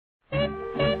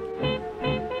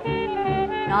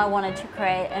And I wanted to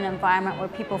create an environment where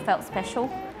people felt special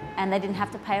and they didn't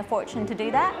have to pay a fortune to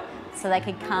do that, so they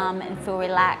could come and feel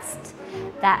relaxed,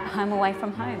 that home away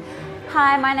from home.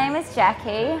 Hi, my name is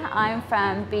Jacqui. I'm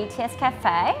from BTS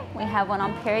Cafe. We have one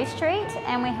on Perry Street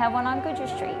and we have one on Goodger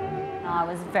Street. I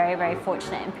was very, very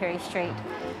fortunate in Perry Street.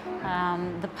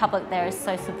 The public there is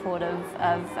so supportive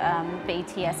of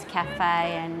BTS Cafe,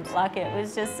 and it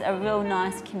was just a real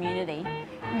nice community.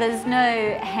 There's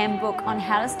no handbook on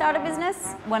how to start a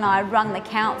business. When I rung the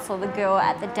council, the girl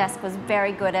at the desk was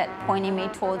very good at pointing me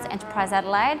towards Enterprise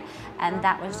Adelaide, and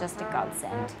that was just a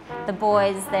godsend. The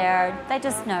boys there, they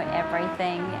just know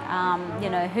everything, you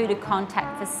know, who to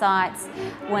contact for sites,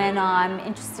 when I'm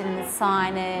interested in the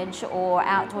signage or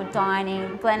outdoor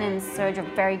dining. Glenn and Serge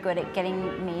are very good at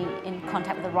getting me in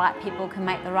contact with the right people who can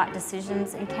make the right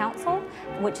decisions in council,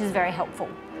 which is very helpful,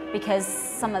 because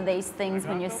some of these things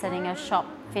when you're setting a shop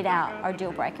fit out are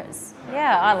deal breakers.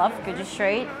 Yeah, I love Goodger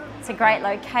Street. It's a great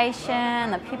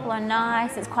location, the people are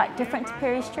nice, it's quite different to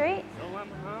Perry Street.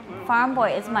 Farm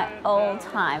Boy is my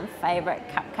all-time favourite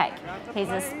cupcake. He's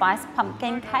a spiced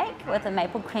pumpkin cake with a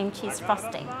maple cream cheese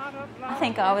frosting. I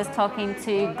think I was talking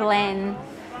to Glenn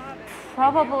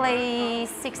probably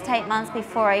 6 to 8 months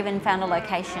before I even found a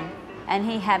location. And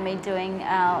he had me doing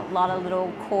a lot of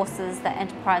little courses that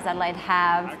Enterprise Adelaide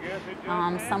have.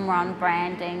 Some were on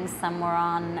branding, some were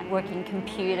on working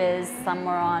computers, some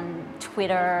were on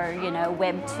Twitter, you know,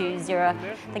 Web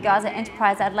 2.0. The guys at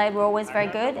Enterprise Adelaide were always very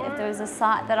good. If there was a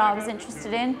site that I was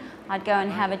interested in, I'd go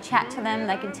and have a chat to them.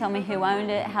 They could tell me who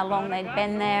owned it, how long they'd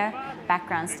been there,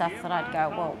 background stuff that I'd go,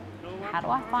 well, how do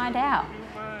I find out?